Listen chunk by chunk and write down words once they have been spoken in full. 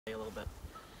little bit.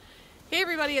 Hey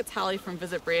everybody, it's Holly from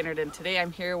Visit Brainerd, and today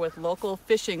I'm here with local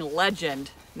fishing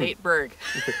legend, Nate Berg.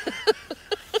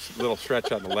 A little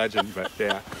stretch on the legend, but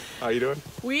yeah. How you doing?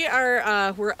 We're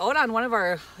out on one of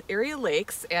our area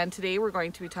lakes, and today we're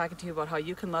going to be talking to you about how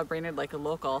you can love Brainerd like a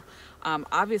local.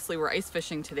 Obviously we're ice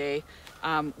fishing today.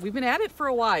 We've been at it for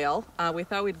a while. We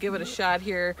thought we'd give it a shot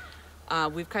here.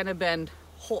 We've kind of been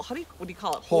what do you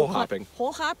call it? Hole hopping.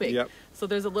 Hole hopping. Yep. So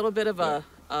there's a little bit of a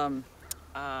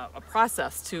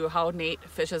process to how Nate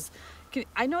fishes.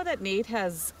 I know that Nate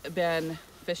has been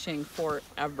fishing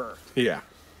forever. Yeah.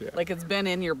 Like it's been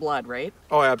in your blood, right?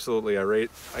 Oh, absolutely.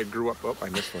 I grew up. Oh, I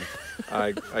missed one.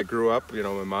 I grew up. You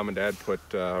know, my mom and dad put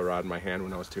a rod in my hand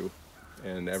when I was 2,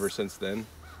 and ever since then,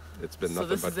 it's been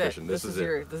nothing but fishing. This is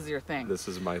your thing. This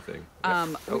is my thing.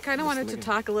 We kind of wanted to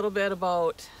talk a little bit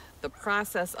about the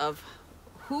process of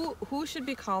who should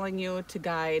be calling you to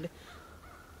guide.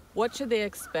 What should they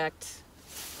expect?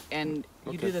 And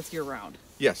you do this year round.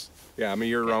 Yes. Yeah, I'm a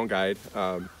year-round guide.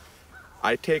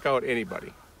 I take out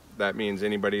anybody. That means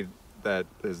anybody that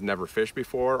has never fished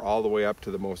before, all the way up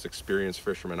to the most experienced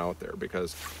fisherman out there,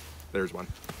 because there's one.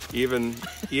 Even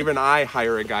I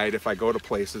hire a guide if I go to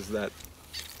places that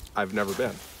I've never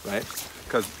been, right?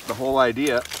 Because the whole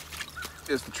idea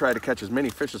is to try to catch as many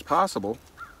fish as possible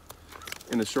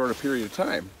in as short a period of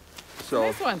time. So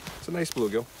nice one. It's a nice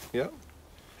bluegill. Yep.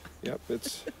 Yep,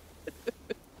 it's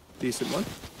decent one.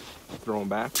 Throw them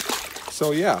back.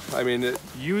 So yeah, I mean,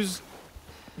 use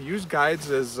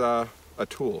guides as a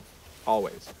tool,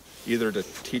 always. Either to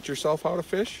teach yourself how to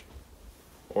fish,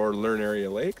 or learn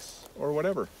area lakes, or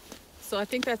whatever. So I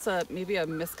think that's maybe a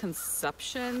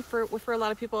misconception for a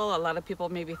lot of people. A lot of people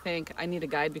maybe think I need a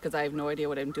guide because I have no idea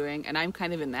what I'm doing, and I'm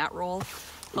kind of in that role.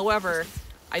 However,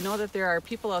 I know that there are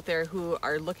people out there who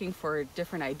are looking for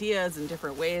different ideas and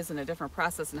different ways and a different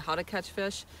process and how to catch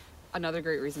fish. Another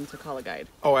great reason to call a guide.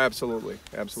 Oh, absolutely,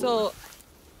 absolutely. So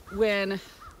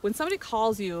when somebody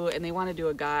calls you and they want to do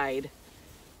a guide,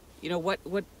 you know, what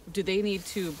do they need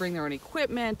to bring their own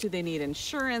equipment? Do they need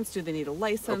insurance? Do they need a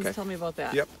license? Okay. Tell me about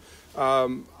that. Yep.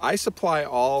 I supply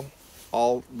all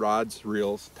rods,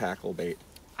 reels, tackle, bait.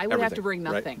 I would have to bring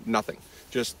nothing. Right? Nothing.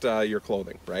 Just your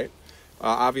clothing, right?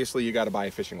 Obviously, you got to buy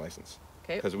a fishing license.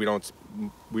 Okay. Because we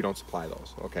don't supply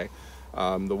those. Okay.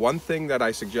 The one thing that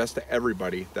I suggest to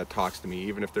everybody that talks to me,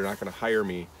 even if they're not going to hire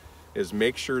me, is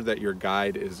make sure that your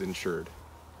guide is insured.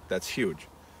 That's huge,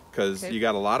 because you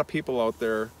got a lot of people out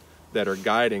there that are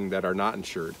guiding that are not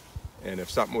insured, and if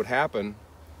something would happen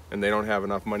and they don't have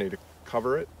enough money to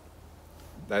cover it,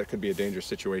 that could be a dangerous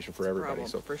situation for everybody. Problem,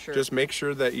 so for sure. Just make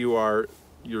sure that you're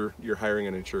hiring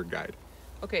an insured guide.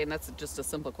 Okay, and that's just a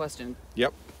simple question.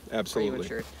 Yep, absolutely. Are you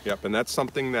insured? Yep, and that's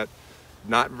something that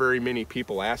not very many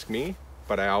people ask me,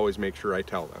 but I always make sure I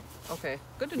tell them. Okay,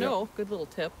 good to know. Good little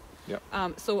tip. Yep.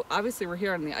 So obviously we're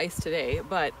here on the ice today,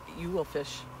 but you will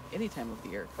fish any time of the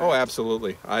year. Correct? Oh,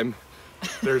 absolutely.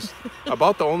 There's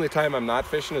about the only time I'm not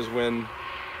fishing is when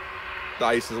the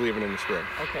ice is leaving in the spring.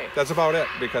 Okay. That's about it,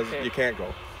 because you can't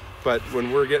go. But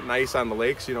when we're getting ice on the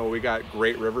lakes, you know, we got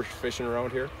great river fishing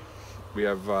around here. We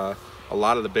have a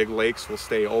lot of the big lakes will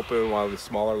stay open while the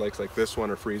smaller lakes like this one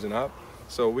are freezing up.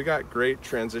 So we got great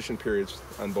transition periods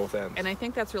on both ends. And I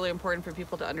think that's really important for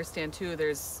people to understand too.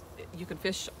 You can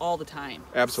fish all the time.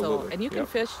 Absolutely. So, and you can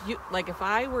fish, like if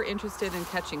I were interested in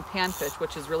catching panfish,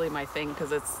 which is really my thing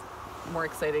because it's more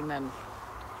exciting than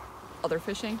other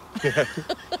fishing.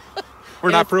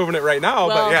 We're not proving it right now,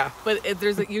 but yeah. But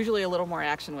there's usually a little more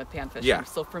action with panfishing. Yeah.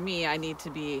 So for me, I need to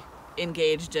be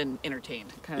engaged and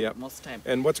entertained kind of most of the time.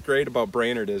 And what's great about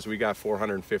Brainerd is we got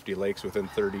 450 lakes within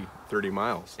 30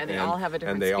 miles. And they all have a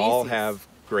different And they species. all have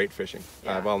great fishing.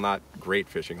 Yeah. Well, not great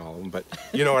fishing, all of them, but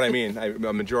you know what I mean.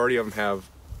 A majority of them have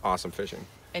awesome fishing.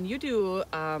 And you do,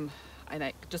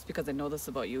 just because I know this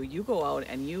about you, you go out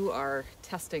and you are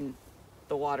testing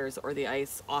the waters or the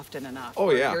ice often enough.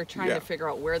 Oh yeah. You're trying to figure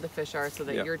out where the fish are so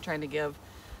that you're trying to give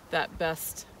the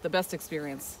best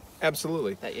experience.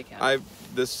 Absolutely. That you can.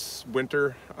 This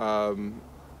winter,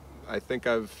 I think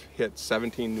I've hit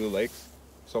 17 new lakes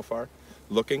so far.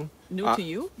 Looking. New to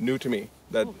you? New to me.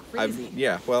 Crazy.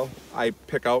 Well, I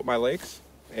pick out my lakes,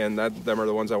 and them are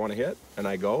the ones I want to hit, and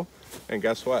I go, and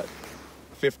guess what?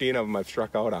 15 of them I've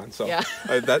struck out on. So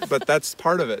but that's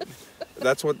part of it.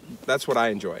 That's what I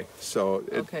enjoy. So,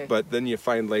 but then you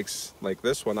find lakes like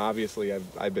this one. Obviously,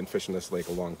 I've been fishing this lake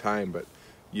a long time, but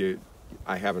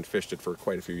I haven't fished it for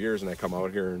quite a few years, and I come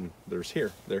out here and they're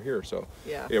here. So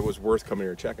it was worth coming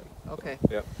here checking. Okay.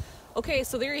 Yep. Okay,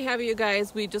 so there you have it, you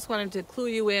guys. We just wanted to clue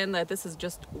you in that this is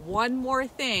just one more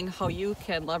thing how you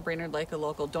can love Brainerd like a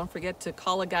local. Don't forget to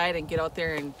call a guide and get out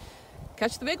there and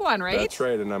catch the big one, right? That's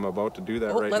right, and I'm about to do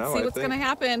that right let's now. see what's going to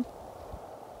happen.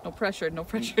 No pressure,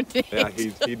 Nate. Yeah, he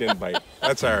didn't bite.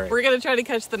 That's all right. We're going to try to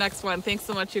catch the next one. Thanks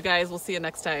so much, you guys. We'll see you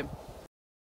next time.